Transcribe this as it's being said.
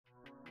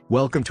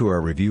Welcome to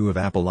our review of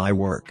Apple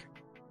iWork.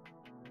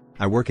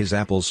 iWork is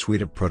Apple's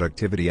suite of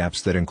productivity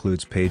apps that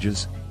includes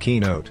Pages,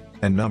 Keynote,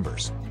 and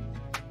Numbers.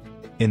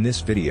 In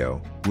this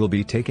video, we'll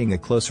be taking a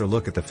closer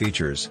look at the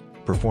features,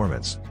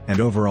 performance,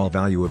 and overall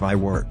value of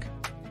iWork.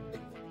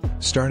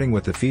 Starting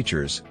with the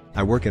features,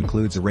 iWork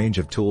includes a range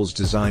of tools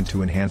designed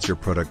to enhance your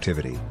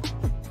productivity.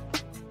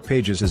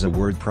 Pages is a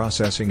word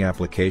processing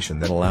application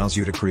that allows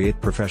you to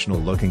create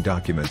professional-looking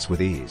documents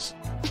with ease.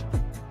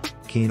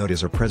 Keynote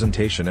is a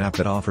presentation app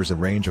that offers a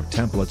range of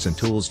templates and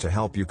tools to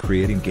help you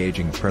create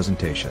engaging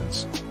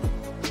presentations.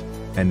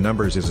 And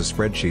Numbers is a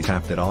spreadsheet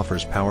app that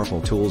offers powerful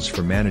tools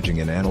for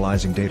managing and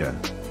analyzing data.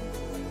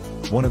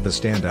 One of the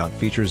standout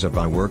features of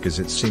iWork is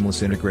its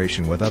seamless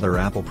integration with other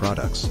Apple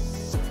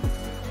products.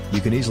 You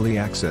can easily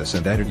access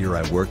and edit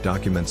your iWork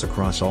documents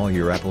across all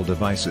your Apple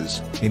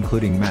devices,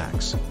 including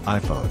Macs,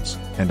 iPhones,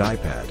 and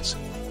iPads.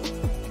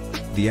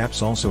 The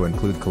apps also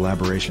include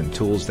collaboration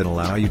tools that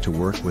allow you to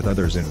work with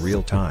others in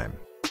real time.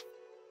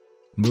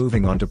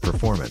 Moving on to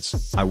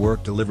performance,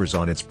 iWork delivers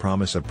on its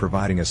promise of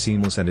providing a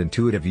seamless and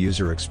intuitive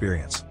user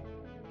experience.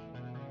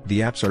 The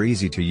apps are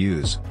easy to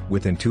use,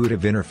 with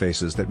intuitive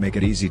interfaces that make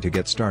it easy to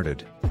get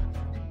started.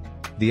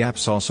 The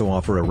apps also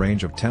offer a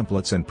range of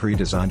templates and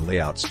pre-designed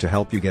layouts to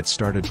help you get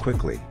started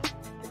quickly.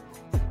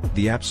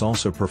 The apps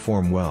also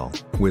perform well,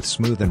 with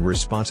smooth and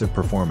responsive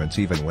performance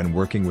even when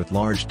working with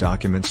large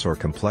documents or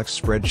complex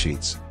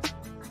spreadsheets.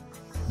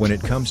 When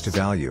it comes to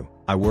value,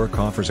 iWork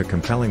offers a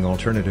compelling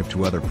alternative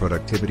to other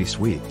productivity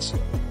suites.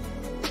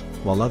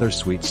 While other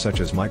suites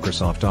such as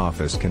Microsoft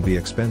Office can be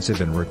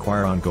expensive and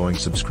require ongoing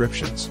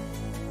subscriptions,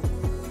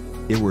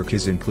 iWork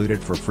is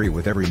included for free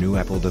with every new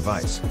Apple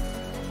device.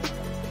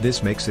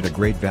 This makes it a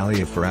great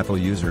value for Apple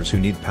users who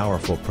need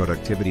powerful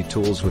productivity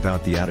tools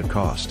without the added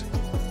cost.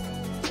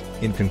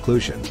 In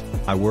conclusion,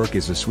 iWork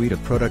is a suite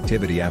of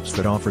productivity apps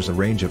that offers a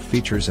range of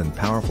features and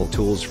powerful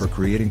tools for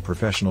creating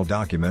professional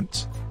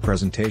documents,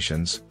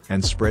 presentations,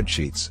 and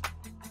spreadsheets.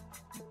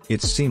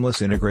 Its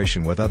seamless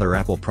integration with other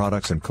Apple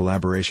products and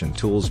collaboration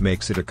tools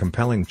makes it a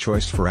compelling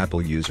choice for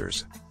Apple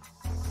users.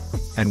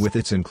 And with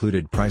its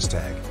included price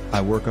tag,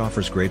 iWork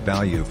offers great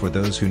value for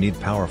those who need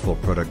powerful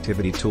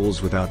productivity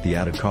tools without the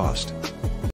added cost.